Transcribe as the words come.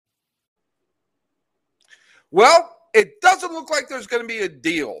Well, it doesn't look like there's going to be a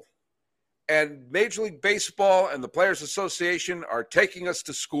deal. And Major League Baseball and the Players Association are taking us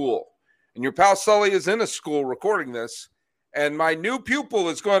to school. And your pal Sully is in a school recording this. And my new pupil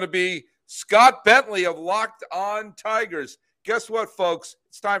is going to be Scott Bentley of Locked On Tigers. Guess what, folks?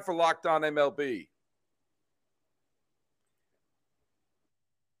 It's time for Locked On MLB.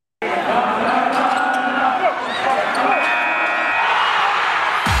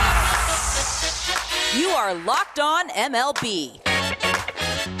 You are Locked On MLB.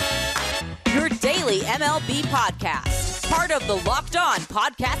 Your daily MLB podcast. Part of the Locked On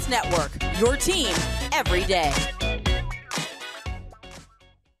Podcast Network. Your team every day.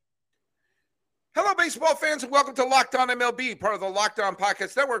 Hello, baseball fans, and welcome to Locked On MLB, part of the Locked On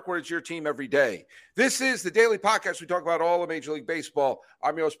Podcast Network, where it's your team every day. This is the daily podcast. We talk about all of Major League Baseball.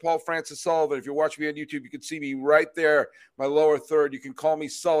 I'm your host, Paul Francis Sullivan. If you're watching me on YouTube, you can see me right there, my lower third. You can call me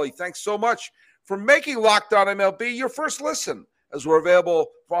Sully. Thanks so much for making Locked On MLB your first listen, as we're available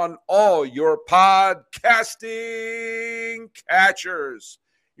on all your podcasting catchers.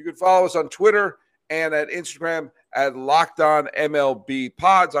 You can follow us on Twitter and at Instagram at Locked On MLB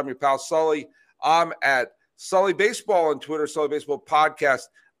Pods. I'm your pal Sully. I'm at Sully Baseball on Twitter, Sully Baseball Podcast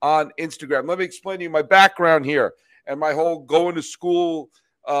on Instagram. Let me explain to you my background here and my whole going to school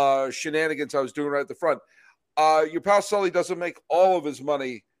shenanigans I was doing right at the front. Your pal Sully doesn't make all of his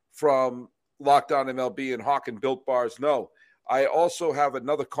money from Locked On MLB and hawking Built Bars. No, I also have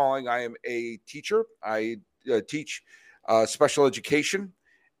another calling. I am a teacher. I teach special education,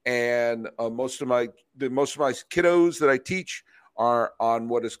 and most of my kiddos that I teach are on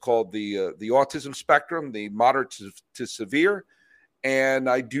what is called the autism spectrum, the moderate to severe. And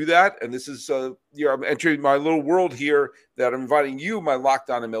I do that. And this is, I'm entering my little world here that I'm inviting you, my Locked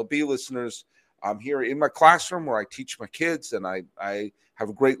On MLB listeners. I'm here in my classroom where I teach my kids, and I have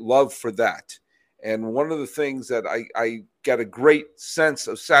a great love for that. And one of the things that I get a great sense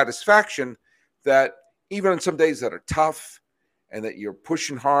of satisfaction that even on some days that are tough, and that you're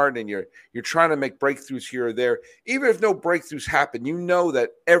pushing hard and you're trying to make breakthroughs here or there, even if no breakthroughs happen, you know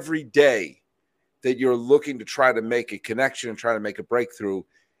that every day that you're looking to try to make a connection and try to make a breakthrough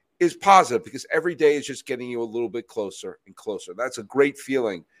is positive, because every day is just getting you a little bit closer and closer. That's a great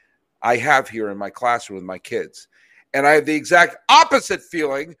feeling I have here in my classroom with my kids. And I have the exact opposite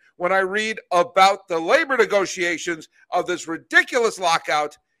feeling when I read about the labor negotiations of this ridiculous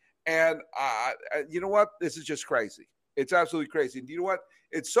lockout. And you know what? This is just crazy. It's absolutely crazy. And you know what?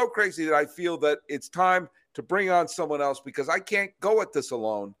 It's so crazy that I feel that it's time to bring on someone else, because I can't go at this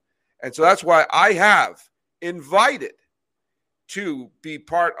alone. And so that's why I have invited to be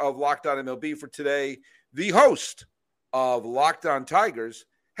part of Locked On MLB for today, the host of Locked On Tigers.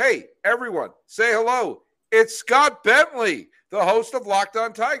 Hey, everyone, say hello. It's Scott Bentley, the host of Locked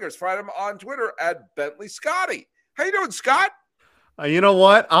On Tigers. Find him on Twitter at Bentley Scotty. How you doing, Scott? You know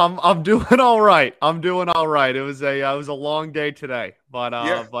what? I'm doing all right. I'm doing all right. It was a long day today, but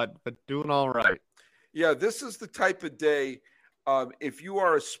doing all right. Yeah, this is the type of day. If you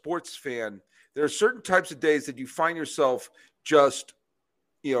are a sports fan, there are certain types of days that you find yourself just,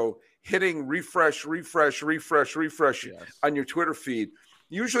 hitting refresh yes. on your Twitter feed.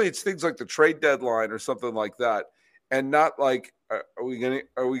 Usually, it's things like the trade deadline or something like that, and not like, are we gonna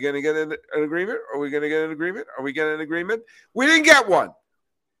get an agreement? Are we gonna get an agreement? Are we getting an agreement? We didn't get one.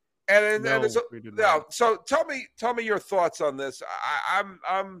 So tell me your thoughts on this.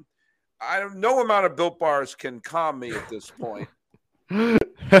 No amount of Built Bars can calm me at this point.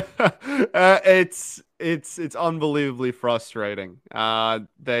 It's unbelievably frustrating.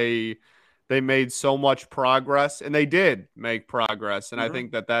 They made so much progress, and they did make progress, and I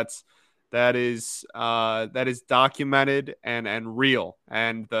think that is documented and real,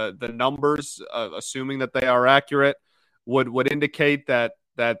 and the numbers, assuming that they are accurate, would indicate that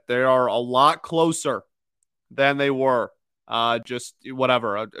they are a lot closer than they were just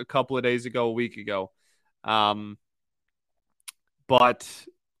a couple of days ago, a week ago. But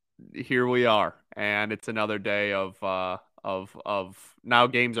here we are, and it's another day of now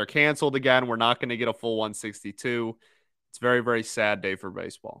games are canceled again. We're not going to get a full 162. It's a very, very sad day for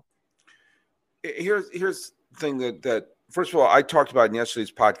baseball. Here's the thing that first of all, I talked about in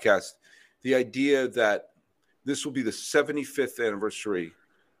yesterday's podcast, the idea that this will be the 75th anniversary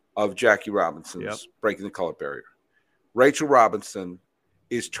of Jackie Robinson's breaking the color barrier. Rachel Robinson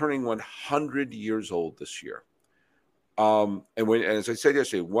is turning 100 years old this year. And as I said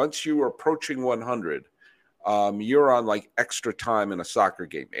yesterday, once you are approaching 100, you're on like extra time in a soccer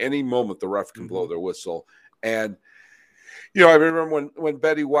game. Any moment the ref can blow their whistle. And I remember when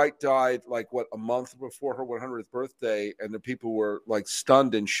Betty White died, a month before her 100th birthday, and the people were like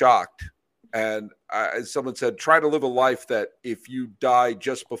stunned and shocked And as someone said, try to live a life that if you die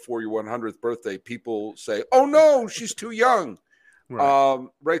just before your 100th birthday, people say, oh, no, she's too young. Right.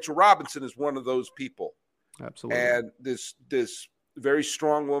 Rachel Robinson is one of those people. Absolutely. And this very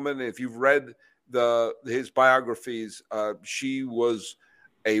strong woman, if you've read his biographies, she was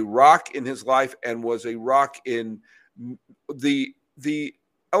a rock in his life and was a rock in the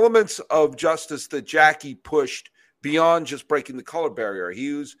elements of justice that Jackie pushed beyond just breaking the color barrier.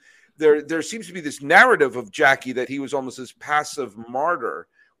 He was there seems to be this narrative of Jackie that he was almost this passive martyr,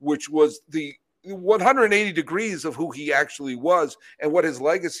 which was the 180 degrees of who he actually was and what his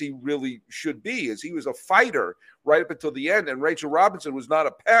legacy really should be. Is he was a fighter right up until the end. And Rachel Robinson was not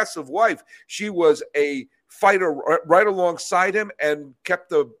a passive wife. She was a fighter right alongside him and took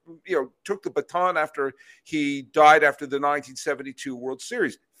the baton after he died after the 1972 World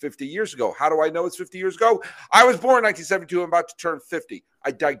Series 50 years ago. How do I know it's 50 years ago? I was born in 1972. I'm about to turn 50.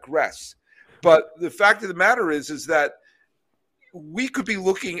 I digress. But the fact of the matter is that we could be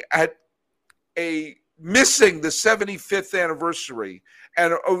looking at missing the 75th anniversary.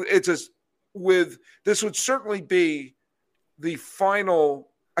 And this would certainly be the final,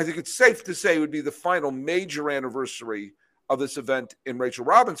 I think it's safe to say, would be the final major anniversary of this event in Rachel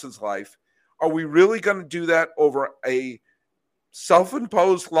Robinson's life. Are we really going to do that over a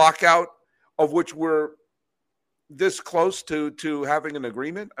self-imposed lockout of which we're this close to having an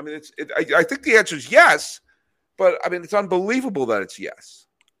agreement? I mean, I think the answer is yes, but I mean, it's unbelievable that it's yes.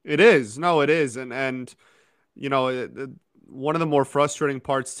 It is. No, it is. And you know, one of the more frustrating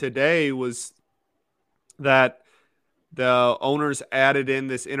parts today was that the owners added in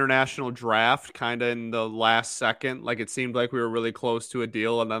this international draft kind of in the last second. Like, it seemed like we were really close to a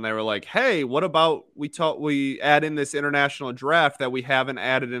deal. And then they were like, hey, what about we add in this international draft that we haven't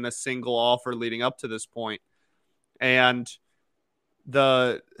added in a single offer leading up to this point. And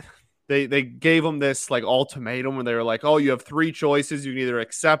they gave them this like ultimatum where they were like, oh, you have three choices. You can either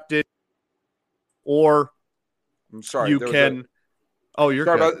accept it or I'm sorry, you can. Oh, you're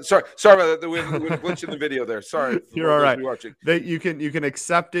sorry good. Sorry about that. We're glitching the video there. Sorry. You're all right. You can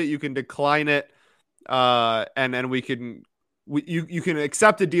accept it. You can decline it. And then you can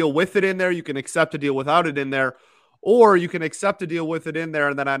accept a deal with it in there. You can accept a deal without it in there, or you can accept a deal with it in there.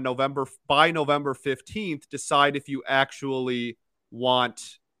 And then by November 15th, decide if you actually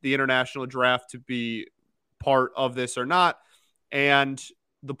want the international draft to be part of this or not. And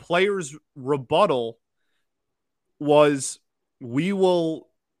the players' rebuttal was, we will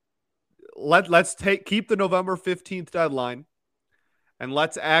keep the November 15th deadline, and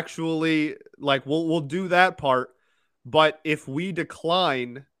let's actually we'll do that part. But if we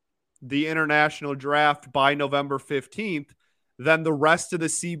decline the international draft by November 15th, then the rest of the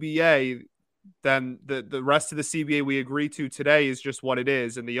CBA, the rest of the CBA we agree to today is just what it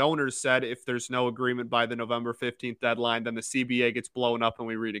is. And the owners said if there's no agreement by the November 15th deadline, then the CBA gets blown up and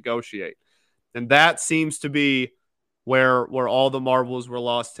we renegotiate. And that seems to be where all the marbles were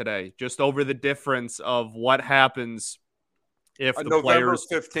lost today, just over the difference of what happens if the November players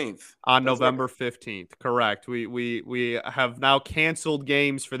 15th on November 15th. Correct. We have now canceled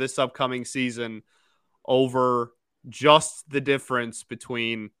games for this upcoming season over just the difference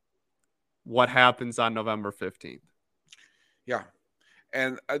between what happens on November 15th. Yeah.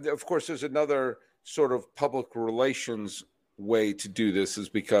 And of course, there's another sort of public relations way to do this, is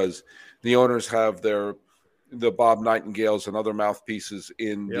because the owners have the Bob Nightingales and other mouthpieces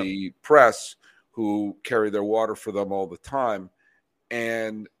in the press who carry their water for them all the time.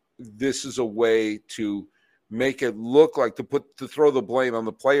 And this is a way to make it look like to throw the blame on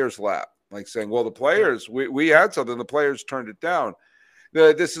the players' lap, like saying, well, the players, we had something, the players turned it down.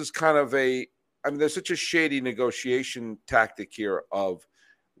 This is kind of there's such a shady negotiation tactic here of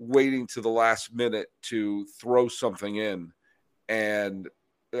waiting to the last minute to throw something in and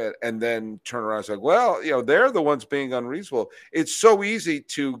then turn around and say, well, they're the ones being unreasonable. It's so easy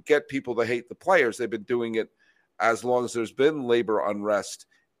to get people to hate the players. They've been doing it as long as there's been labor unrest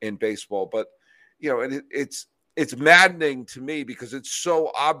in baseball. But, it's maddening to me because it's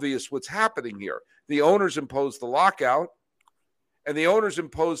so obvious what's happening here. The owners imposed the lockout, and the owners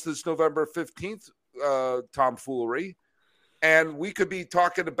imposed this November 15th tomfoolery. And we could be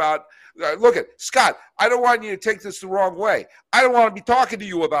talking about, look at Scott, I don't want you to take this the wrong way. I don't want to be talking to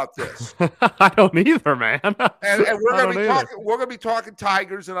you about this. I don't either, man. and we're going to be talking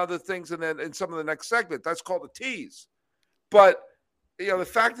Tigers and other things, and then in some of the next segment. That's called a tease. But the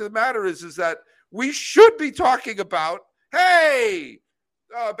fact of the matter is that we should be talking about, hey,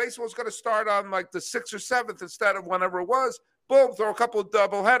 baseball's going to start on like the 6th or 7th instead of whenever it was. Boom, throw a couple of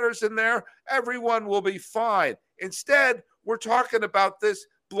double headers in there. Everyone will be fine. Instead, we're talking about this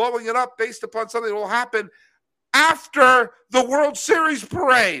blowing it up based upon something that will happen after the World Series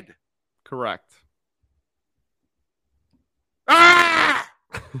parade. Correct. Ah!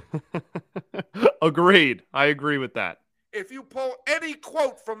 Agreed. I agree with that. If you pull any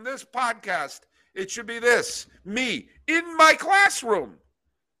quote from this podcast, it should be this. Me in my classroom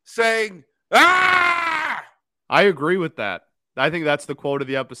saying, ah! I agree with that. I think that's the quote of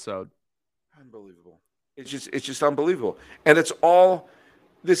the episode. Unbelievable. It's just unbelievable. And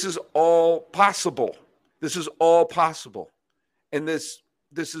this is all possible. This is all possible. And this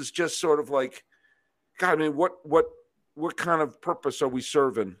is just sort of like, God, I mean, what kind of purpose are we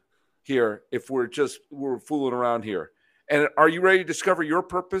serving here if we're fooling around here? And are you ready to discover your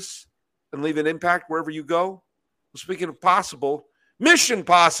purpose and leave an impact wherever you go? Well, speaking of possible, Mission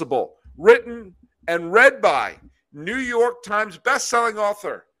Possible, written and read by New York Times bestselling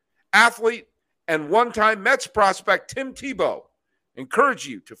author, athlete, and one-time Mets prospect Tim Tebow, encourage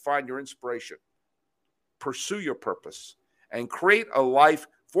you to find your inspiration, pursue your purpose, and create a life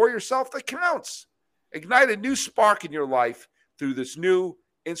for yourself that counts. Ignite a new spark in your life through this new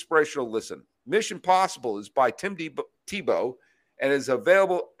inspirational listen. Mission Possible is by Tim Tebow and is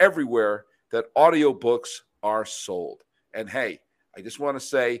available everywhere that audiobooks are sold. And hey, I just want to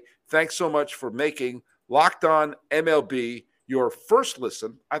say thanks so much for making Locked On MLB your first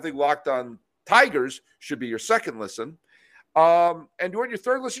listen. I think Locked On Tigers should be your second listen. And what your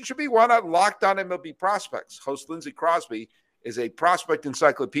third listen should be, why not Locked On MLB Prospects? Host Lindsey Crosby is a prospect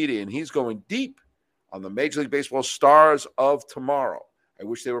encyclopedia, and he's going deep on the Major League Baseball stars of tomorrow. I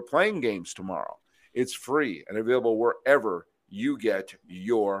wish they were playing games tomorrow. It's free and available wherever you get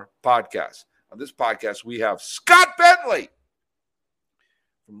your podcasts. On this podcast, we have Scott Bentley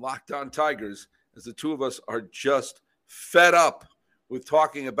from Locked On Tigers, as the two of us are just fed up with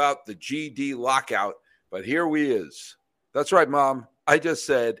talking about the GD lockout. But here we is. That's right, Mom. I just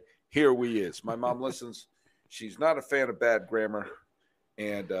said, here we is. My mom listens. She's not a fan of bad grammar.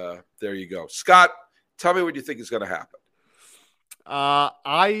 And there you go. Scott, tell me what you think is going to happen.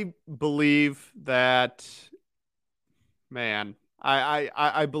 I believe that, man,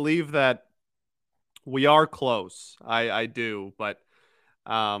 I believe that we are close. I do, but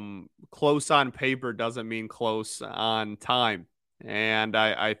close on paper doesn't mean close on time. And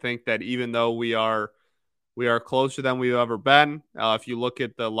I think that even though we are closer than we've ever been, if you look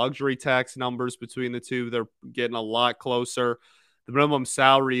at the luxury tax numbers between the two, they're getting a lot closer. The minimum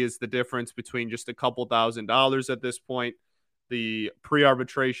salary is the difference between just a couple $1,000s at this point. The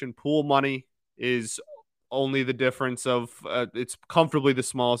pre-arbitration pool money is only the difference of it's comfortably the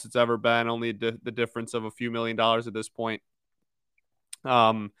smallest it's ever been, only the difference of a few $1 million at this point.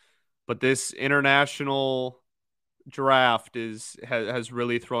 But this international draft has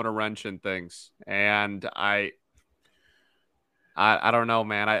really thrown a wrench in things, and I don't know,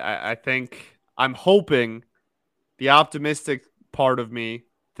 man. I think I'm hoping the optimistic part of me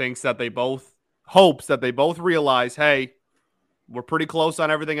hopes that they both realize, hey, we're pretty close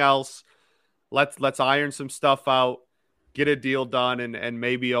on everything else. Let's iron some stuff out, get a deal done, and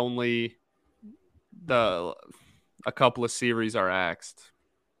maybe only a couple of series are axed.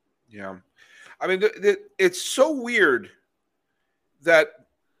 Yeah. I mean, it's so weird that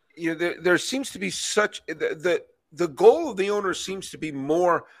there seems to be such the goal of the owner seems to be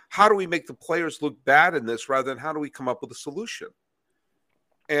more, how do we make the players look bad in this rather than how do we come up with a solution?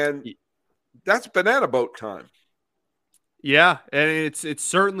 And that's banana boat time. Yeah, and it's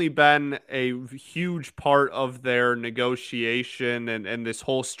certainly been a huge part of their negotiation and this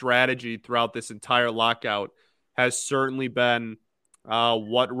whole strategy throughout this entire lockout has certainly been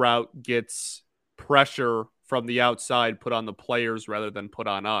what route gets pressure from the outside put on the players rather than put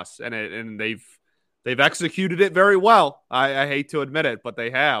on us. And they've executed it very well. I hate to admit it, but they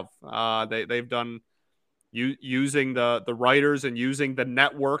have. They've done using the writers and using the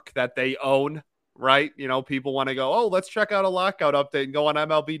network that they own. Right? People want to go, oh, let's check out a lockout update and go on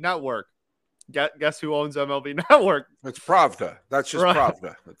MLB Network. Guess who owns MLB Network? It's Pravda. That's just right.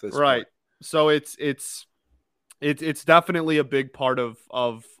 Pravda at this right. point. So it's definitely a big part of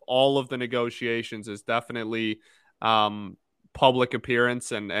all of the negotiations is definitely public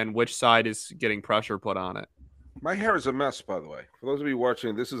appearance and which side is getting pressure put on it. My hair is a mess, by the way. For those of you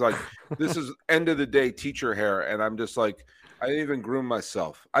watching, this is end of the day teacher hair, and I'm just like, I didn't even groom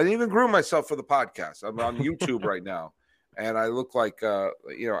myself. I didn't even groom myself for the podcast. I'm on YouTube right now, and I look like I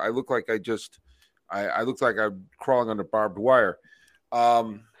look like I'm crawling under barbed wire.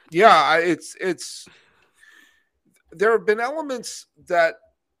 It's there have been elements that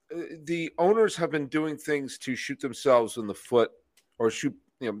the owners have been doing things to shoot themselves in the foot or shoot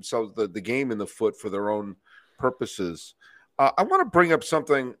themselves the game in the foot for their own purposes. I want to bring up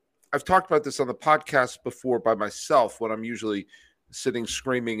something. I've talked about this on the podcast before by myself when I'm usually sitting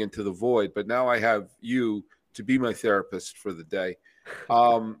screaming into the void, but now I have you to be my therapist for the day.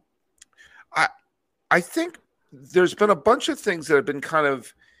 I think there's been a bunch of things that have been kind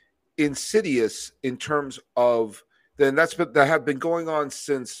of insidious in terms of that have been going on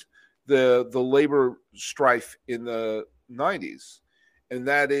since the labor strife in the 90s, and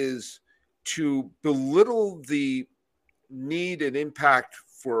that is to belittle the need and impact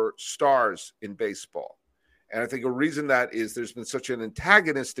for stars in baseball. And I think a reason that is there's been such an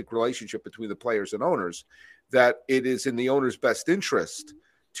antagonistic relationship between the players and owners that it is in the owner's best interest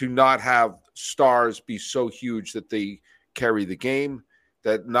to not have stars be so huge that they carry the game,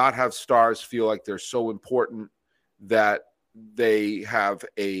 that not have stars feel like they're so important that they have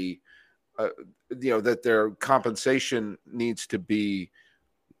that their compensation needs to be,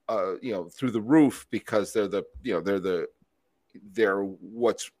 through the roof because they're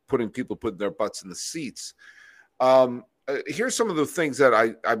what's putting their butts in the seats. Here's some of the things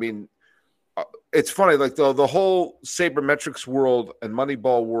that I mean, it's funny, like the whole sabermetrics world and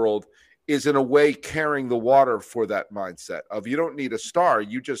Moneyball world is in a way carrying the water for that mindset of you don't need a star.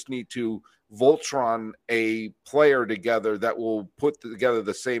 You just need to Voltron a player together that will put together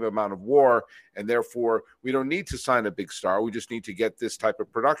the same amount of war. And therefore we don't need to sign a big star. We just need to get this type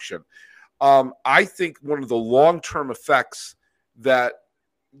of production. I think one of the long-term effects that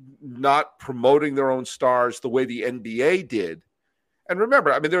not promoting their own stars the way the NBA did. And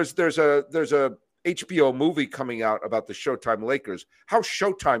remember, I mean, there's a HBO movie coming out about the Showtime Lakers. How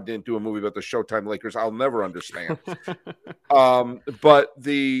Showtime didn't do a movie about the Showtime Lakers, I'll never understand. But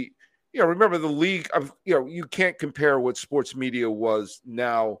remember the league of, you can't compare what sports media was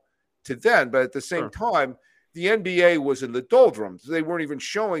now to then, but at the same time, the NBA was in the doldrums. They weren't even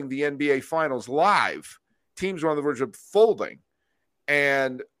showing the NBA finals live. Teams were on the verge of folding.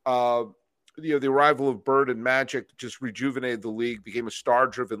 And, the arrival of Bird and Magic just rejuvenated the league, became a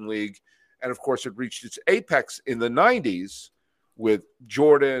star-driven league. And, of course, it reached its apex in the 90s with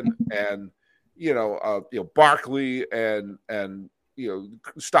Jordan and, Barkley and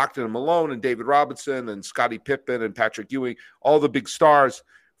Stockton and Malone and David Robinson and Scottie Pippen and Patrick Ewing, all the big stars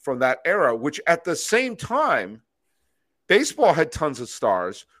from that era, which at the same time, baseball had tons of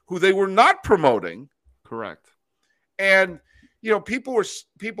stars who they were not promoting. Correct. And, people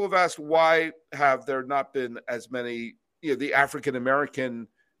have asked why have there not been as many, the African-American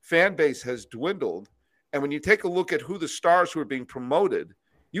fan base has dwindled. And when you take a look at who the stars who are being promoted,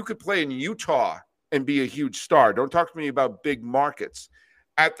 you could play in Utah and be a huge star. Don't talk to me about big markets.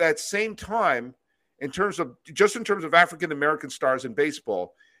 At that same time, in terms of African-American stars in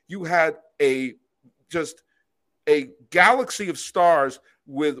baseball, you had a galaxy of stars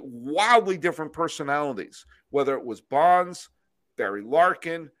with wildly different personalities, whether it was Bonds, Barry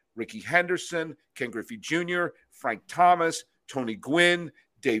Larkin, Ricky Henderson, Ken Griffey Jr., Frank Thomas, Tony Gwynn,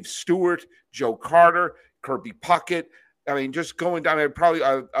 Dave Stewart, Joe Carter, Kirby Puckett. I mean, just going down, probably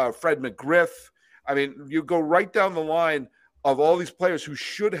Fred McGriff. I mean, you go right down the line of all these players who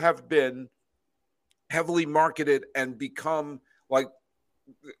should have been heavily marketed and become like,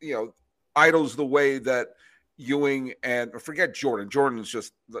 idols the way that Ewing and forget Jordan. Jordan's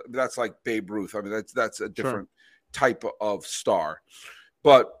that's like Babe Ruth. I mean, that's a different type of star.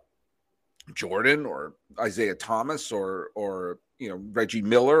 But Jordan or Isaiah Thomas or Reggie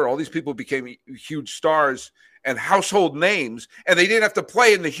Miller, all these people became huge stars and household names, and they didn't have to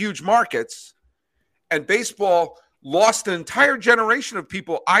play in the huge markets. And baseball lost an entire generation of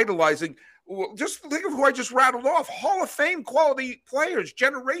people idolizing. Just think of who I just rattled off. Hall of Fame quality players,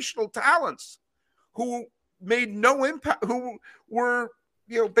 generational talents who made no impact, who were,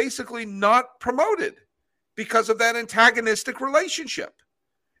 basically not promoted because of that antagonistic relationship.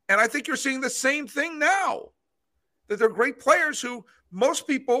 And I think you're seeing the same thing now, that they're great players who most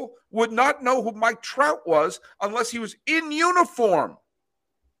people would not know who Mike Trout was unless he was in uniform.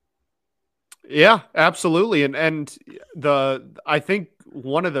 Yeah, absolutely. And I think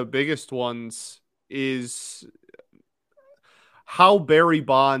one of the biggest ones is how Barry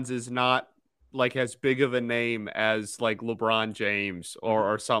Bonds is not like as big of a name as like LeBron James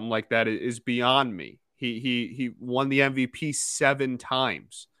or something like that is beyond me. He won the MVP 7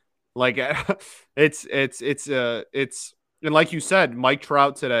 times. Like it's and like you said, Mike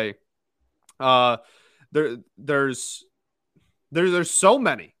Trout today. There's so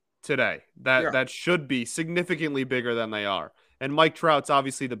many today that should be significantly bigger than they are. And Mike Trout's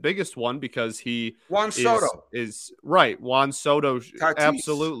obviously the biggest one because he Juan Soto is right. Juan Soto, Tatis.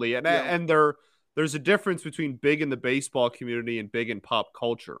 Absolutely. And they're there's a difference between big in the baseball community and big in pop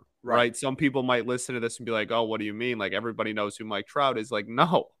culture, right? Some people might listen to this and be like, "Oh, what do you mean? Like everybody knows who Mike Trout is?" Like,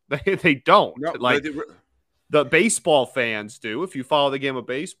 no, they don't. No, like the baseball fans do. If you follow the game of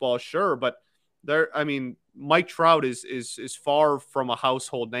baseball, sure, but Mike Trout is far from a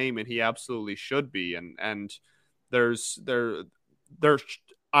household name, and he absolutely should be. And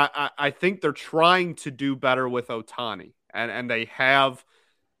I think they're trying to do better with Ohtani, and they have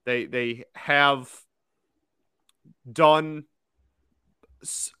done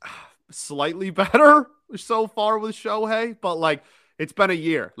slightly better so far with Shohei, but like it's been a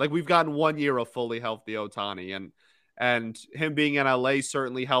year. Like we've gotten 1 year of fully healthy Ohtani, and him being in LA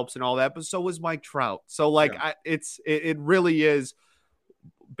certainly helps and all that, but so was Mike Trout. So like it really is.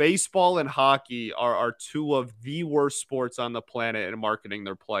 Baseball and hockey are two of the worst sports on the planet in marketing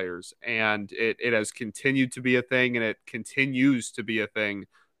their players. And it has continued to be a thing, and it continues to be a thing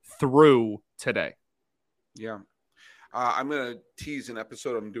through today. Yeah. I'm going to tease an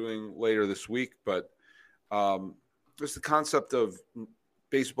episode I'm doing later this week, but just the concept of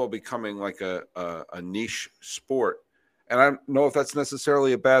baseball becoming like a niche sport. And I don't know if that's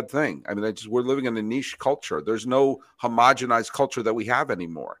necessarily a bad thing. I mean, we're living in a niche culture. There's no homogenized culture that we have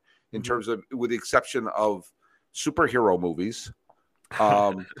anymore in terms of, with the exception of superhero movies.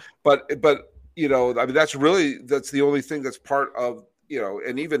 But you know, I mean, that's the only thing that's part of, you know,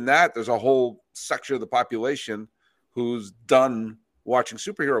 and even that, there's a whole section of the population who's done watching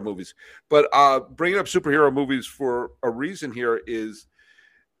superhero movies. But bringing up superhero movies for a reason here is,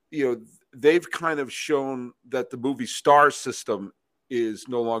 you know, they've kind of shown that the movie star system is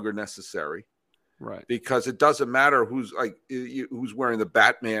no longer necessary, right? Because it doesn't matter who's wearing the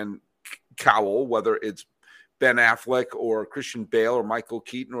Batman cowl, whether it's Ben Affleck or Christian Bale or Michael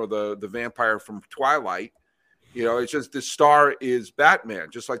Keaton or the vampire from Twilight. You know, it's just the star is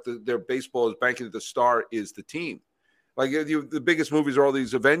Batman, just like their baseball is banking that the star is the team. Like the biggest movies are all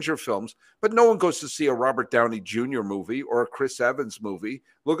these Avenger films, but no one goes to see a Robert Downey Jr. movie or a Chris Evans movie.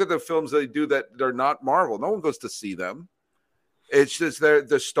 Look at the films they do that they're not Marvel. No one goes to see them. It's just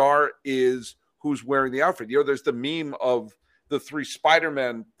the star is who's wearing the outfit. You know, there's the meme of the three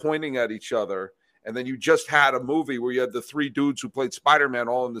Spider-Men pointing at each other, and then you just had a movie where you had the three dudes who played Spider-Man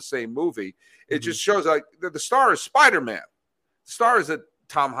all in the same movie. It just shows like the star is Spider-Man. The star is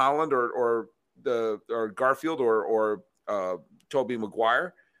Tom Holland or Garfield or Tobey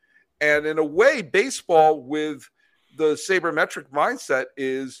Maguire. And in a way, baseball with the sabermetric mindset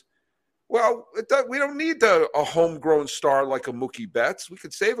is, well, we don't need a homegrown star like a Mookie Betts. We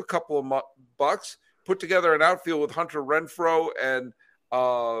could save a couple of bucks, put together an outfield with Hunter Renfroe and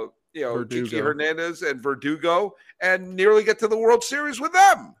Kiki Hernandez and Verdugo, and nearly get to the World Series with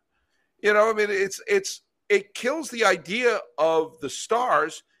them. You know, I mean, it kills the idea of the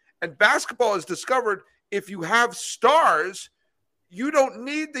stars. And basketball has discovered if you have stars, you don't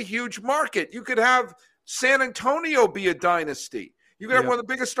need the huge market. You could have San Antonio be a dynasty. You could have one of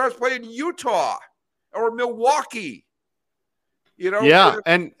the biggest stars play in Utah or Milwaukee. You know? Yeah,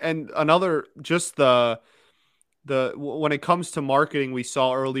 and another, just the when it comes to marketing, we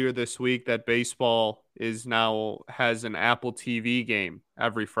saw earlier this week that baseball has an Apple TV game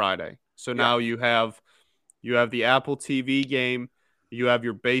every Friday. So now you have the Apple TV game. You have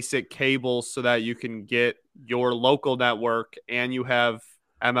your basic cable so that you can get your local network, and you have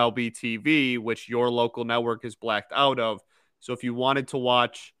MLB TV, which your local network is blacked out of. So if you wanted to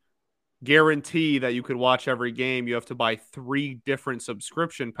guarantee that you could watch every game, you have to buy 3 different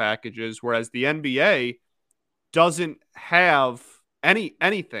subscription packages, whereas the NBA doesn't have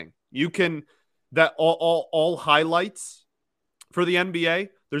anything. You can all highlights for the NBA.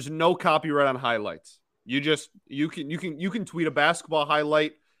 There's no copyright on highlights. You can tweet a basketball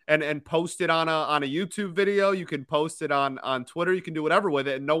highlight and post it on a YouTube video. You can post it on Twitter. You can do whatever with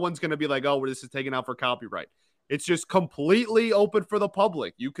it, and no one's going to be like, "Oh, this is taken out for copyright." It's just completely open for the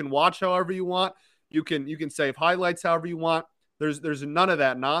public. You can watch however you want. You can save highlights however you want. There's none of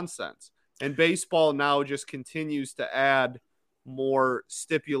that nonsense. And baseball now just continues to add more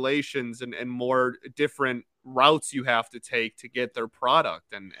stipulations and more different routes you have to take to get their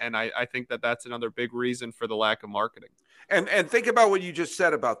product. And I think that's another big reason for the lack of marketing. And think about what you just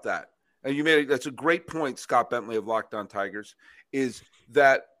said about that. And that's a great point, Scott Bentley of Locked On Tigers, is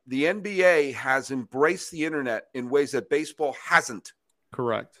that the NBA has embraced the internet in ways that baseball hasn't.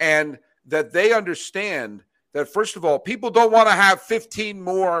 Correct. And that they understand that, first of all, people don't want to have 15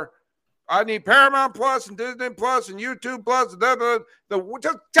 more. I need Paramount Plus and Disney Plus and YouTube Plus.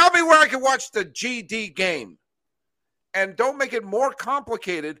 Just tell me where I can watch the GD game. And don't make it more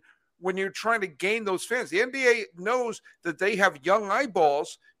complicated when you're trying to gain those fans. The NBA knows that they have young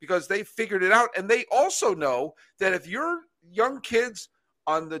eyeballs because they figured it out. And they also know that if you're young kids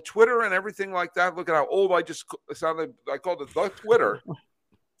on the Twitter and everything like that, look at how old I just sounded. I called it the Twitter.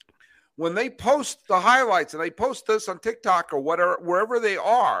 When they post the highlights and they post this on TikTok or whatever, wherever they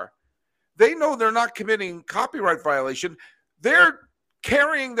are, they know they're not committing copyright violation. They're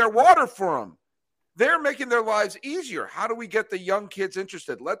carrying their water for them. They're making their lives easier. How do we get the young kids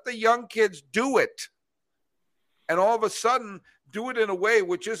interested? Let the young kids do it. And all of a sudden, do it in a way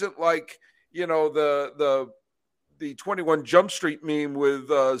which isn't like, the 21 Jump Street meme with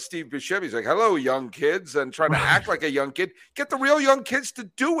Steve Buscemi. He's like, hello, young kids, and trying to act like a young kid. Get the real young kids to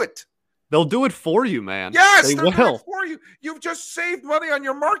do it. They'll do it for you, man. Yes, they'll do it for you. You've just saved money on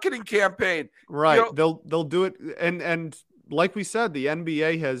your marketing campaign. Right. They'll do it. And like we said, the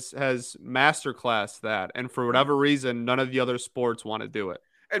NBA has masterclassed that. And for whatever reason, none of the other sports want to do it.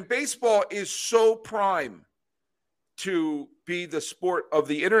 And baseball is so prime to be the sport of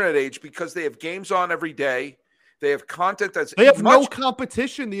the internet age because they have games on every day. They have content they have no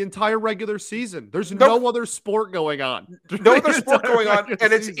competition the entire regular season. There's no other sport going on. No other sport going on.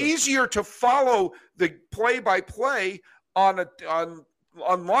 And it's easier to follow the play-by-play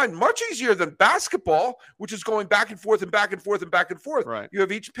online, much easier than basketball, which is going back and forth and back and forth and back and forth. Right. You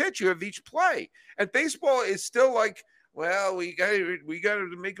have each pitch, you have each play. And baseball is still like, well, we got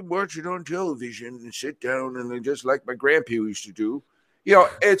to make them watch it on television and sit down and then just like my grandpa used to do.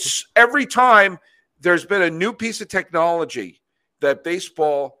 It's every time there's been a new piece of technology that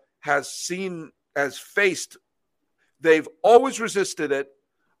baseball has faced. They've always resisted it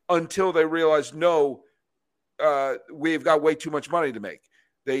until they realized, no, we've got way too much money to make.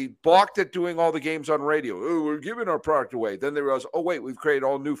 They balked at doing all the games on radio. Oh, we're giving our product away. Then they realized, oh, wait, we've created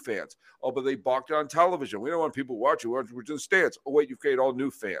all new fans. Oh, but they balked on television. We don't want people watching. We're in the stands. Oh, wait, you've created all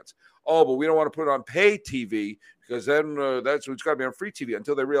new fans. Oh, but we don't want to put it on pay TV because then it's got to be on free TV,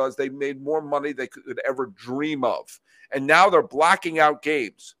 until they realized they made more money they could ever dream of. And now they're blacking out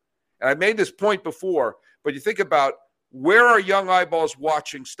games. And I made this point before, but you think about, where are young eyeballs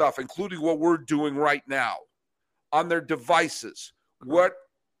watching stuff, including what we're doing right now, on their devices? What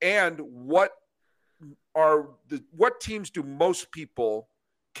teams do most people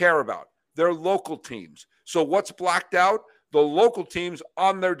care about? Their local teams. So what's blacked out? The local teams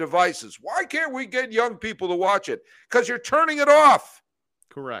on their devices. Why can't we get young people to watch it? Because you're turning it off.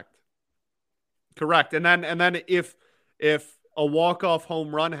 Correct. And then if a walk-off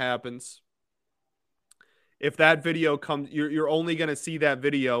home run happens, if that video comes, you're only going to see that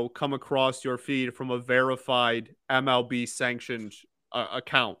video come across your feed from a verified MLB sanctioned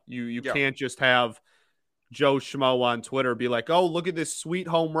account. You can't just have Joe Schmo on Twitter be like, oh, look at this sweet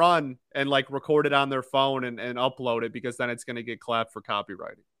home run, and like record it on their phone and upload it, because then it's going to get clapped for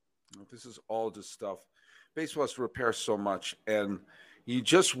copywriting. This is all just stuff. Baseball has to repair so much, and you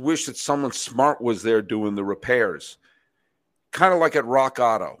just wish that someone smart was there doing the repairs, kind of like at Rock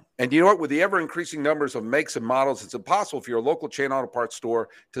Auto. And you know what? With the ever-increasing numbers of makes and models, it's impossible for your local chain auto parts store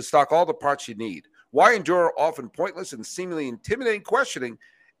to stock all the parts you need. Why endure often pointless and seemingly intimidating questioning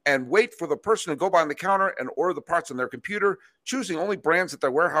and wait for the person to go behind the counter and order the parts on their computer, choosing only brands that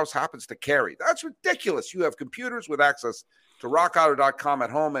their warehouse happens to carry? That's ridiculous. You have computers with access to rockauto.com at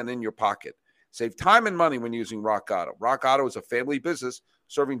home and in your pocket. Save time and money when using Rock Auto. Rock Auto is a family business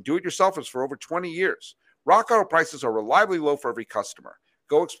serving do-it-yourselfers for over 20 years. Rock Auto prices are reliably low for every customer.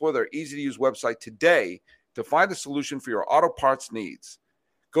 Go explore their easy-to-use website today to find a solution for your auto parts needs.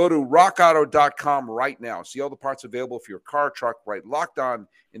 Go to rockauto.com right now. See all the parts available for your car, truck, right locked on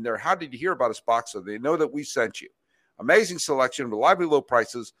in their How Did You Hear About Us box, so they know that we sent you. Amazing selection, reliably low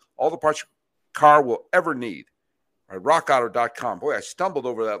prices, all the parts your car will ever need. All right, rockauto.com. Boy, I stumbled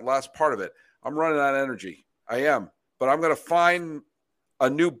over that last part of it. I'm running out of energy. I am. But I'm going to find a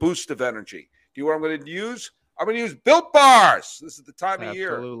new boost of energy. Do you know what I'm going to use? I'm going to use Built Bars. This is the time of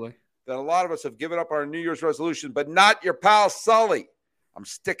year that a lot of us have given up our New Year's resolution, but not your pal Sully. I'm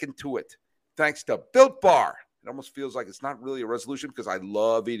sticking to it. Thanks to Built Bar. It almost feels like it's not really a resolution because I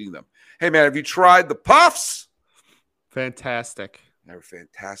love eating them. Hey, man, have you tried the Puffs? Fantastic. They're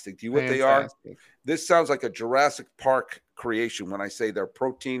fantastic. Do you know what they are? This sounds like a Jurassic Park creation when I say they're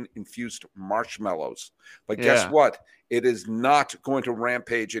protein-infused marshmallows. But guess what? It is not going to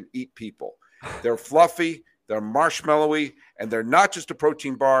rampage and eat people. They're fluffy, they're marshmallowy, and they're not just a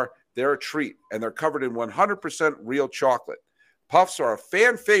protein bar. They're a treat, and they're covered in 100% real chocolate. Puffs are a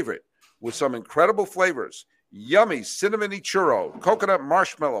fan favorite with some incredible flavors. Yummy cinnamony churro, coconut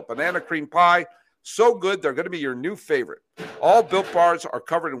marshmallow, banana cream pie. So good, they're going to be your new favorite. All Built Bars are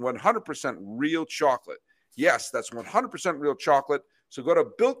covered in 100% real chocolate. Yes, that's 100% real chocolate. So go to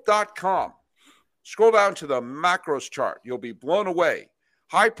Built.com. Scroll down to the macros chart. You'll be blown away.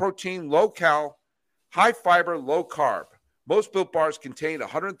 High protein, low cal, high fiber, low carb. Most Built bars contain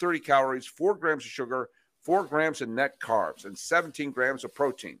 130 calories, 4 grams of sugar, 4 grams of net carbs, and 17 grams of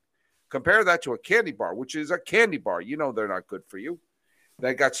protein. Compare that to a candy bar, which is a candy bar. You know they're not good for you.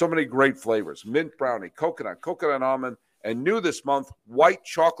 They got so many great flavors: mint brownie, coconut almond, and new this month, white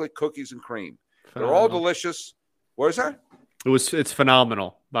chocolate cookies and cream. Phenomenal. They're all delicious. What is that? It's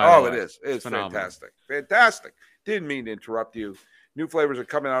phenomenal. It is. It's fantastic. Fantastic. Didn't mean to interrupt you. New flavors are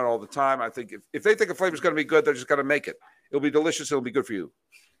coming out all the time. I think if they think a flavor is going to be good, they're just going to make it. It'll be delicious. It'll be good for you.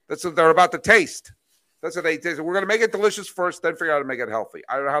 That's what they're about to taste. That's what they taste. We're going to make it delicious first, then figure out how to make it healthy.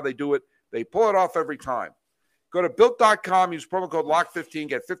 I don't know how they do it. They pull it off every time. Go to Built.com. Use promo code LOCK15.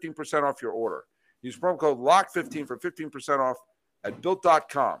 Get 15% off your order. Use promo code LOCK15 for 15% off at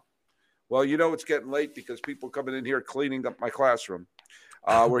Built.com. Well, you know it's getting late because people coming in here cleaning up my classroom.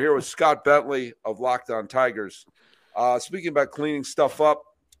 We're here with Scott Bentley of Locked On Tigers. Speaking about cleaning stuff up,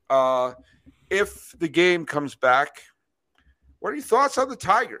 if the game comes back, what are your thoughts on the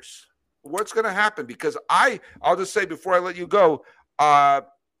Tigers? What's going to happen? Because I'll just say before I let you go, I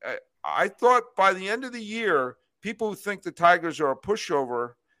thought by the end of the year, people who think the Tigers are a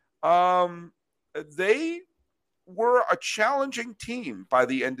pushover, they were a challenging team by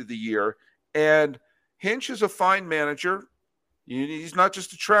the end of the year. And Hinch is a fine manager. He's not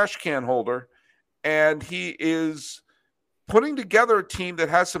just a trash can holder. And he is putting together a team that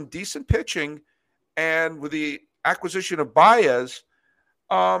has some decent pitching, and with the acquisition of Baez,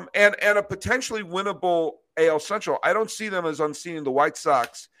 and a potentially winnable AL Central. I don't see them as unseating the White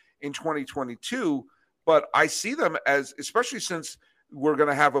Sox in 2022, but I see them as, especially since we're going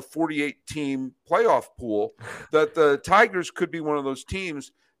to have a 48-team playoff pool, that the Tigers could be one of those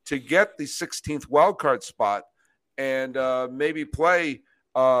teams to get the 16th wildcard spot and maybe play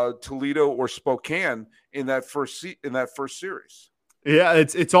Toledo or Spokane in that first series. Yeah,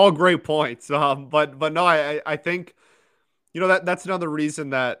 it's all great points. But no, I think that's another reason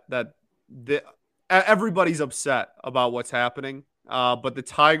that everybody's upset about what's happening. But the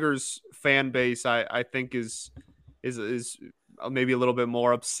Tigers fan base, I think is maybe a little bit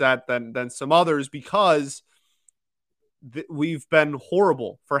more upset than some others, because we've been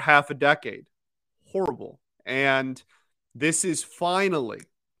horrible for half a decade. Horrible. And this is finally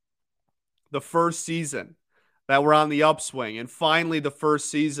the first season that we're on the upswing, and finally the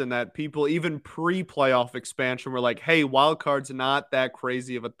first season that people, even pre-playoff expansion, were like, hey, wild card's not that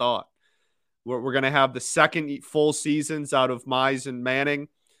crazy of a thought. We're going to have the second full seasons out of Mize and Manning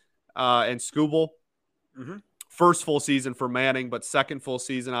and Skubal. Mm-hmm. First full season for Manning, but second full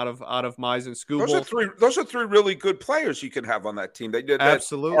season out of Mize and Skubal. Those are three really good players you can have on that team. They did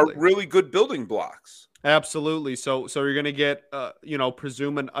absolutely are really good building blocks. Absolutely. So you're going to get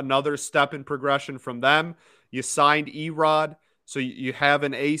presuming another step in progression from them. You signed Erod, so you have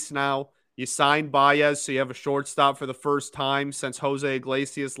an ace now. You signed Baez, so you have a shortstop for the first time since Jose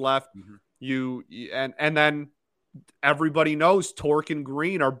Iglesias left. Mm-hmm. And then everybody knows Torque and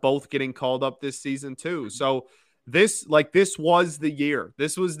Green are both getting called up this season too. So this was the year.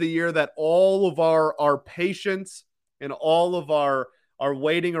 This was the year that all of our patience and all of our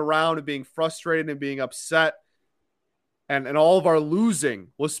waiting around and being frustrated and being upset and all of our losing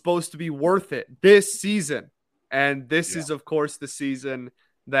was supposed to be worth it this season. And this is, of course, the season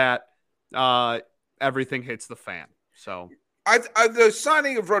that everything hits the fan. So the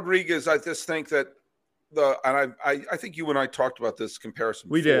signing of Rodriguez, I just think that I think you and I talked about this comparison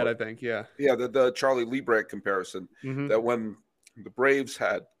before. We did, I think, yeah. Yeah, the Charlie Liebrandt comparison, mm-hmm. that when the Braves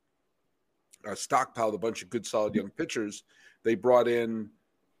had stockpiled a bunch of good, solid young pitchers, they brought in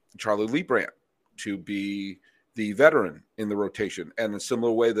Charlie Liebrandt to be the veteran in the rotation, and in a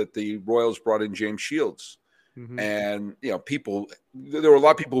similar way that the Royals brought in James Shields. Mm-hmm. And, there were a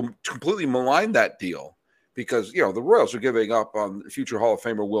lot of people who completely maligned that deal because, the Royals are giving up on future Hall of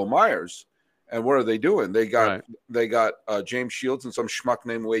Famer Will Myers. And what are they doing? They got James Shields and some schmuck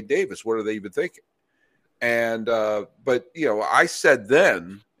named Wade Davis. What are they even thinking? And but I said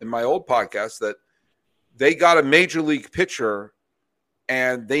then in my old podcast that they got a major league pitcher,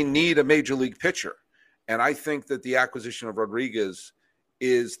 and they need a major league pitcher. And I think that the acquisition of Rodriguez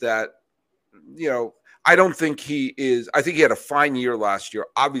is that I don't think he is. I think he had a fine year last year,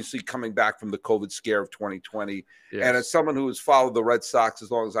 obviously coming back from the COVID scare of 2020. Yes. And as someone who has followed the Red Sox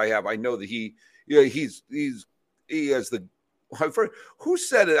as long as I have, I know that he has the – who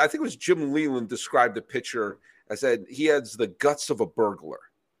said it? I think it was Jim Leland described the pitcher. I said he has the guts of a burglar.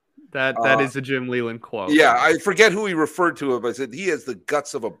 That is a Jim Leland quote. Yeah, I forget who he referred to it, but I said he has the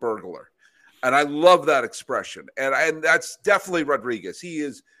guts of a burglar. And I love that expression. And that's definitely Rodriguez. He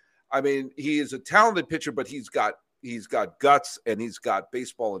is a talented pitcher, but he's got guts and he's got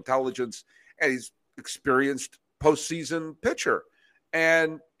baseball intelligence and he's experienced postseason pitcher.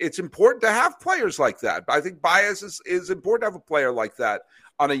 And it's important to have players like that. I think Baez is important to have a player like that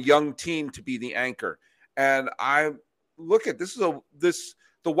on a young team to be the anchor. And I look at the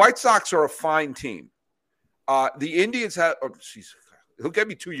White Sox are a fine team. The Indians have, it'll get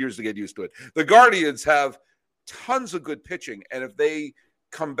me 2 years to get used to it. The Guardians have tons of good pitching. And if they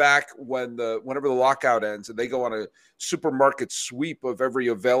come back whenever the lockout ends and they go on a supermarket sweep of every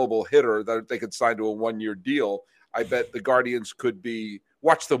available hitter that they could sign to a 1-year deal, I bet the Guardians could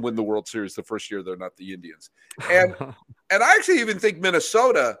watch them win the World Series the first year they're not the Indians. And I actually even think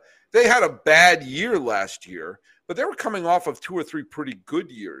Minnesota, they had a bad year last year, but they were coming off of 2 or 3 pretty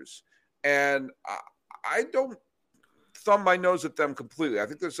good years. And I don't thumb my nose at them completely. I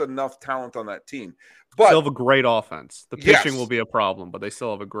think there's enough talent on that team. But still have a great offense. The pitching will be a problem, but they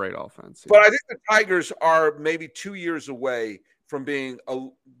still have a great offense. But I think the Tigers are maybe 2 years away from being a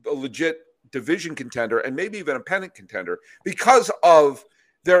legit division contender and maybe even a pennant contender because of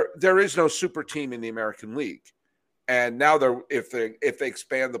there is no super team in the American League. And now if they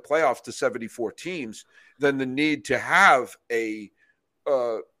expand the playoffs to 74 teams, then the need to have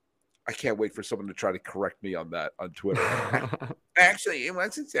I can't wait for someone to try to correct me on that on Twitter. Actually, it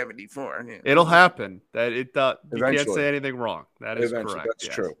wasn't 74. It'll happen. You can't say anything wrong. That is correct. That's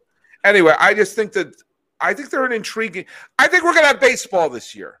true. Anyway, I think they're an intriguing. I think we're going to have baseball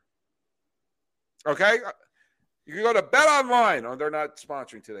this year. Okay? You can go to Bet Online. Oh, they're not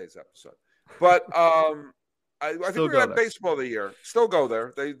sponsoring today's episode. But I think we're going to have baseball this year. Still go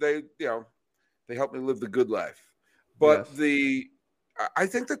there. They help me live the good life. But I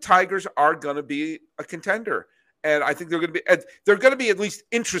think the Tigers are going to be a contender, and I think they're going to be at least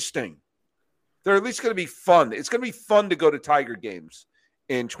interesting. They're at least going to be fun. It's going to be fun to go to Tiger games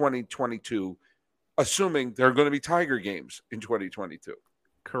in 2022, assuming there are going to be Tiger games in 2022.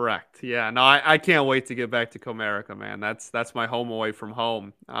 Correct. Yeah. No, I can't wait to get back to Comerica, man. That's my home away from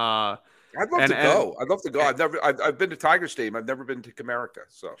home. I'd love to go. I'd love to go. I've been to Tiger Stadium. I've never been to Comerica.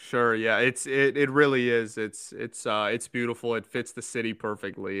 So sure, yeah, it really is. It's beautiful. It fits the city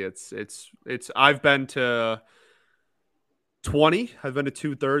perfectly. I've been to 20. I've been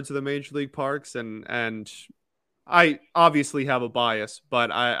to 2/3 of the major league parks, and I obviously have a bias,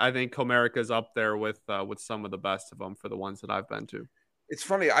 but I think Comerica's up there with some of the best of them for the ones that I've been to. It's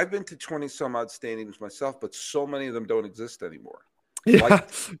funny. I've been to 20 some odd stadiums myself, but so many of them don't exist anymore. Yeah,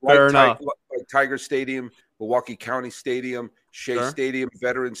 fair enough. Like Tiger Stadium, Milwaukee County Stadium, Shea Stadium,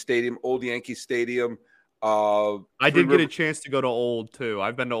 Veterans Stadium, Old Yankee Stadium. I did get a chance to go to Old too.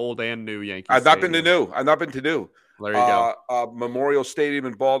 I've been to Old and New Yankee. I've not been to New. There you go. Memorial Stadium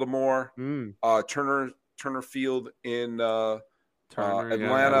in Baltimore. Turner Field in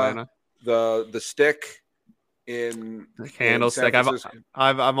Atlanta. The Stick in Candlestick.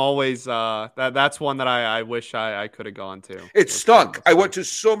 I'm always that's one that I wish I could have gone to. It stunk. I went to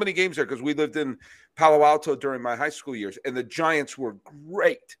so many games there because we lived in Palo Alto during my high school years, and the Giants were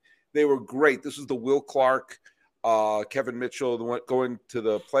great. They were great. This was the Will Clark, Kevin Mitchell, the one going to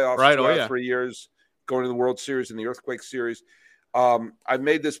the playoffs 3 years, going to the World Series and the Earthquake Series. I've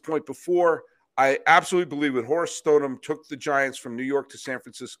made this point before. I absolutely believe that Horace Stoneham took the Giants from New York to San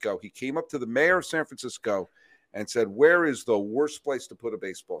Francisco. He came up to the mayor of San Francisco and said, "Where is the worst place to put a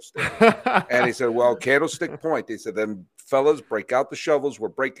baseball stadium?" And he said, "Well, Candlestick Point." They said, "Then fellas, break out the shovels. We're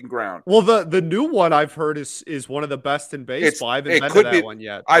breaking ground." Well, the new one I've heard is one of the best in baseball. I haven't been to that one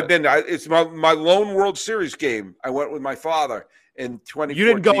yet. I've been. It's my lone World Series game. I went with my father in 2014. You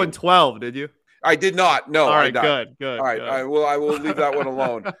didn't go in 12, did you? I did not. No. All right, good. All right, good. I will leave that one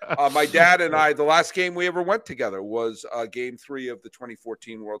alone. My dad and I, the last game we ever went together was Game 3 of the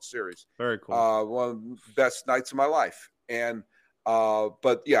 2014 World Series. Very cool. One of the best nights of my life. And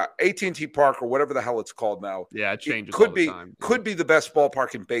but yeah, AT&T Park or whatever the hell it's called now. Yeah, it changes all the time. Could be the best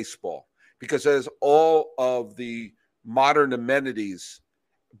ballpark in baseball because it has all of the modern amenities.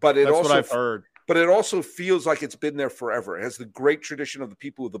 But that's what I've heard. But it also feels like it's been there forever. It has the great tradition of the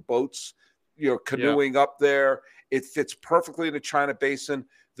people with the boats. Canoeing up there. It fits perfectly in the China Basin.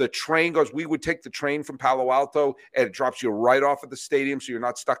 The train goes, we would take the train from Palo Alto and it drops you right off at the stadium so you're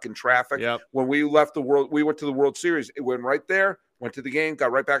not stuck in traffic. Yep. When we went to the World Series. It went right there, went to the game,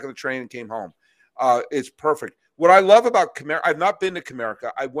 got right back on the train and came home. It's perfect. What I love about Comerica, I've not been to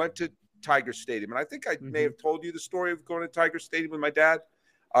Comerica. I went to Tiger Stadium, and I think I may have told you the story of going to Tiger Stadium with my dad.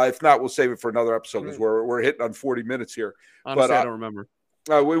 If not, we'll save it for another episode because we're hitting on 40 minutes here. Honestly, I don't remember.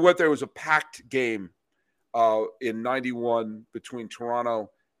 We went there. It was a packed game in '91 between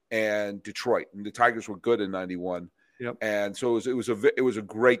Toronto and Detroit, and the Tigers were good in '91. Yep. And so it was a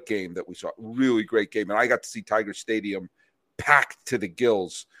great game that we saw, really great game, and I got to see Tiger Stadium packed to the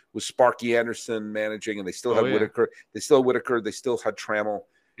gills with Sparky Anderson managing, and they still had Whitaker. They still had Whitaker. They still had Trammell.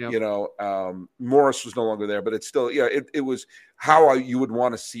 Yep. You know, Morris was no longer there, but it's still, it was how you would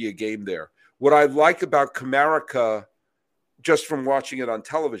want to see a game there. What I like about Comerica, just from watching it on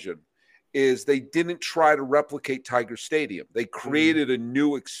television, is they didn't try to replicate Tiger Stadium. They created a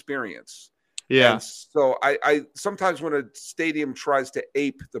new experience. Yeah. And so I sometimes when a stadium tries to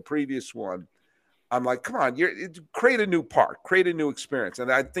ape the previous one, I'm like, come on, create a new park, create a new experience.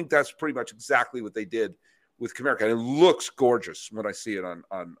 And I think that's pretty much exactly what they did with Comerica. And it looks gorgeous when I see it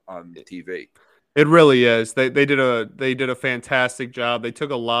on TV. It really is. They did a fantastic job. They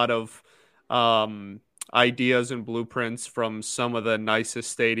took a lot of ideas and blueprints from some of the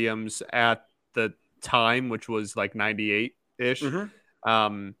nicest stadiums at the time, which was like 98-ish.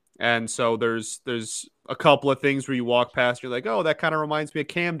 And so there's a couple of things where you walk past, you're like, oh, that kind of reminds me of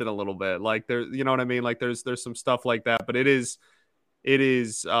Camden a little bit. Like you know what I mean? Like there's some stuff like that, but it is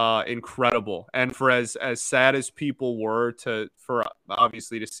incredible. And for as sad as people were for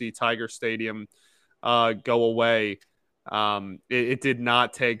obviously to see Tiger Stadium go away, it did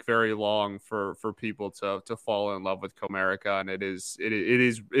not take very long for people to fall in love with Comerica, and it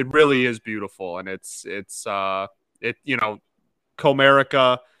really is beautiful. And it's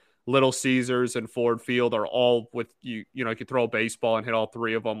Comerica, Little Caesars, and Ford Field are all with you could throw a baseball and hit all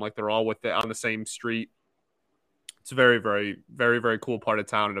three of them, like they're all on the same street. It's a very, very, very, very cool part of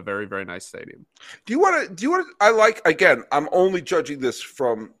town and a very, very nice stadium. Do you want to, again, I'm only judging this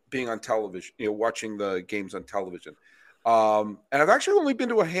from being on television, watching the games on television. And I've actually only been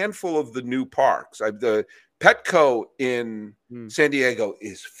to a handful of the new parks. The Petco in San Diego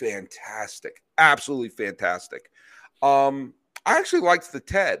is fantastic. Absolutely fantastic. I actually liked the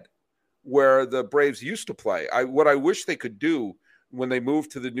TED where the Braves used to play. What I wish they could do when they moved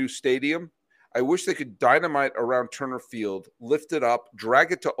to the new stadium, I wish they could dynamite around Turner Field, lift it up,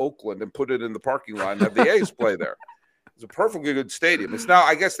 drag it to Oakland, and put it in the parking lot and have the A's play there. It's a perfectly good stadium. It's now,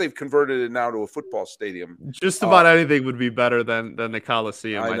 I guess they've converted it now to a football stadium. Just about anything would be better than the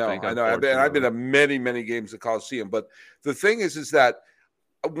Coliseum. I know. I've been to many, many games at Coliseum. But the thing is that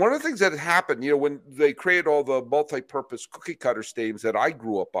one of the things that happened, when they created all the multi-purpose cookie cutter stadiums that I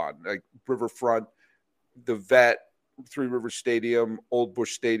grew up on, like Riverfront, the Vet, Three Rivers Stadium, Old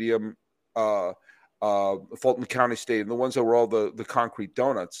Bush Stadium, Fulton County Stadium, the ones that were all the concrete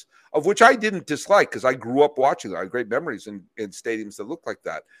donuts, of which I didn't dislike because I grew up watching them. I had great memories in stadiums that looked like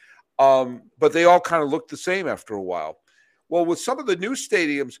that. But they all kind of looked the same after a while. Well, with some of the new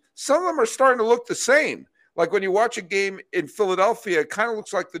stadiums, some of them are starting to look the same. Like when you watch a game in Philadelphia, it kind of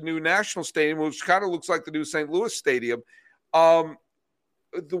looks like the new National Stadium, which kind of looks like the new St. Louis Stadium. What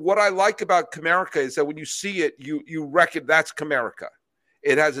I like about Comerica is that when you see it, you reckon that's Comerica.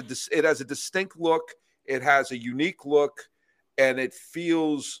 It has a distinct look. It has a unique look, and it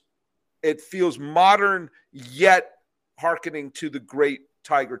feels modern yet hearkening to the great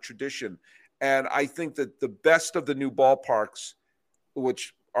Tiger tradition. And I think that the best of the new ballparks,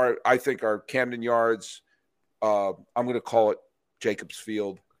 which I think are Camden Yards, I'm going to call it Jacobs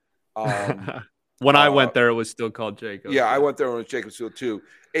Field. When I went there, it was still called Jacobs. Yeah, I went there when it was Jacobs Field too.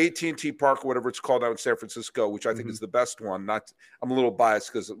 AT&T Park, whatever it's called out in San Francisco, which I think is the best one. I'm a little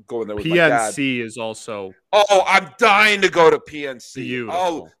biased because going there with my dad. PNC is also. Oh, I'm dying to go to PNC. Beautiful.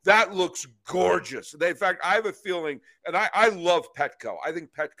 Oh, that looks gorgeous. In fact, I have a feeling, and I love Petco. I think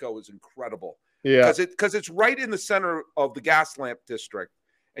Petco is incredible. Yeah, because it's right in the center of the Gaslamp District.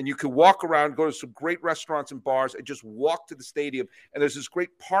 And you can walk around, go to some great restaurants and bars, and just walk to the stadium. And there's this great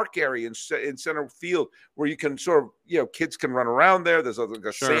park area in center field where you can sort of, kids can run around there. There's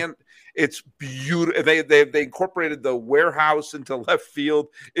a sand. It's beautiful. They incorporated the warehouse into left field.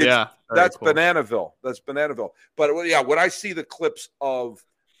 That's cool. Bananaville. That's Bananaville. But when I see the clips of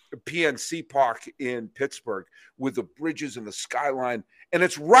PNC Park in Pittsburgh with the bridges and the skyline, and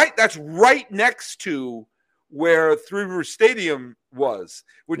that's right next to where Three River Stadium was,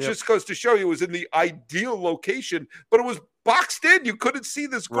 which just goes to show you it was in the ideal location, but it was boxed in. You couldn't see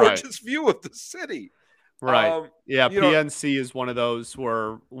this gorgeous view of the city. Right. PNC is one of those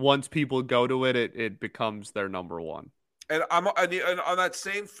where once people go to it, it becomes their number one. And I'm on that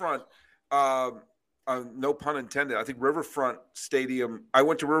same front, no pun intended, I think Riverfront Stadium, I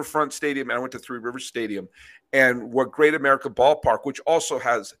went to Riverfront Stadium and I went to Three Rivers Stadium, and what Great America Ballpark, which also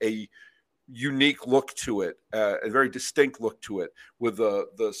has a unique look to it, a very distinct look to it, with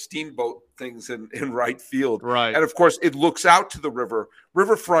the steamboat things in right field. Right. And of course, it looks out to the river.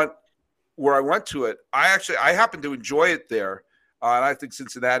 Riverfront, where I went to it, I happen to enjoy it there. And I think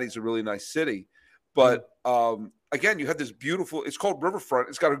Cincinnati's a really nice city. But again, you had this beautiful, it's called Riverfront.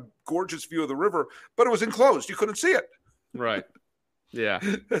 It's got a gorgeous view of the river, but it was enclosed. You couldn't see it. Right. Yeah.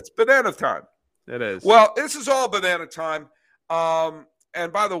 It's banana time. It is. Well, this is all banana time.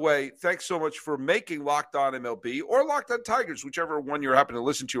 And by the way, thanks so much for making Locked On MLB or Locked On Tigers, whichever one you're happening to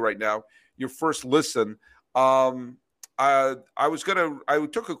listen to right now, your first listen. I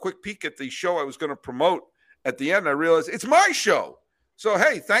took a quick peek at the show I was going to promote at the end. I realized it's my show. So,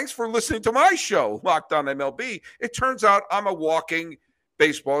 hey, thanks for listening to my show, Locked On MLB. It turns out I'm a walking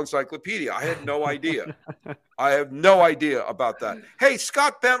baseball encyclopedia. I had no idea. I have no idea about that. Hey,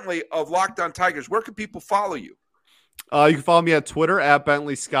 Scott Bentley of Locked On Tigers, where can people follow you? You can follow me at Twitter at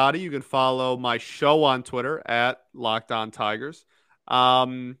Bentley Scotty. You can follow my show on Twitter at Locked On Tigers.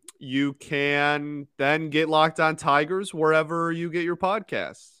 You can then get Locked On Tigers wherever you get your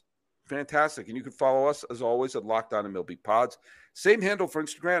podcasts. Fantastic. And you can follow us, as always, at Locked On MLB Pods. Same handle for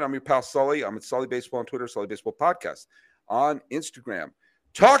Instagram. I'm your pal Sully. I'm at Sully Baseball on Twitter, Sully Baseball Podcast on Instagram.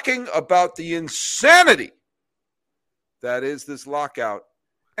 Talking about the insanity that is this lockout,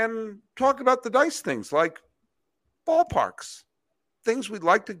 and talk about the nice things like ballparks, things we'd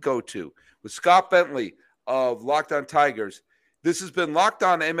like to go to, with Scott Bentley of Locked On Tigers. This has been Locked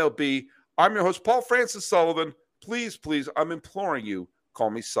On MLB. I'm your host, Paul Francis Sullivan. Please, I'm imploring you, call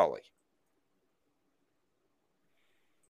me Sully.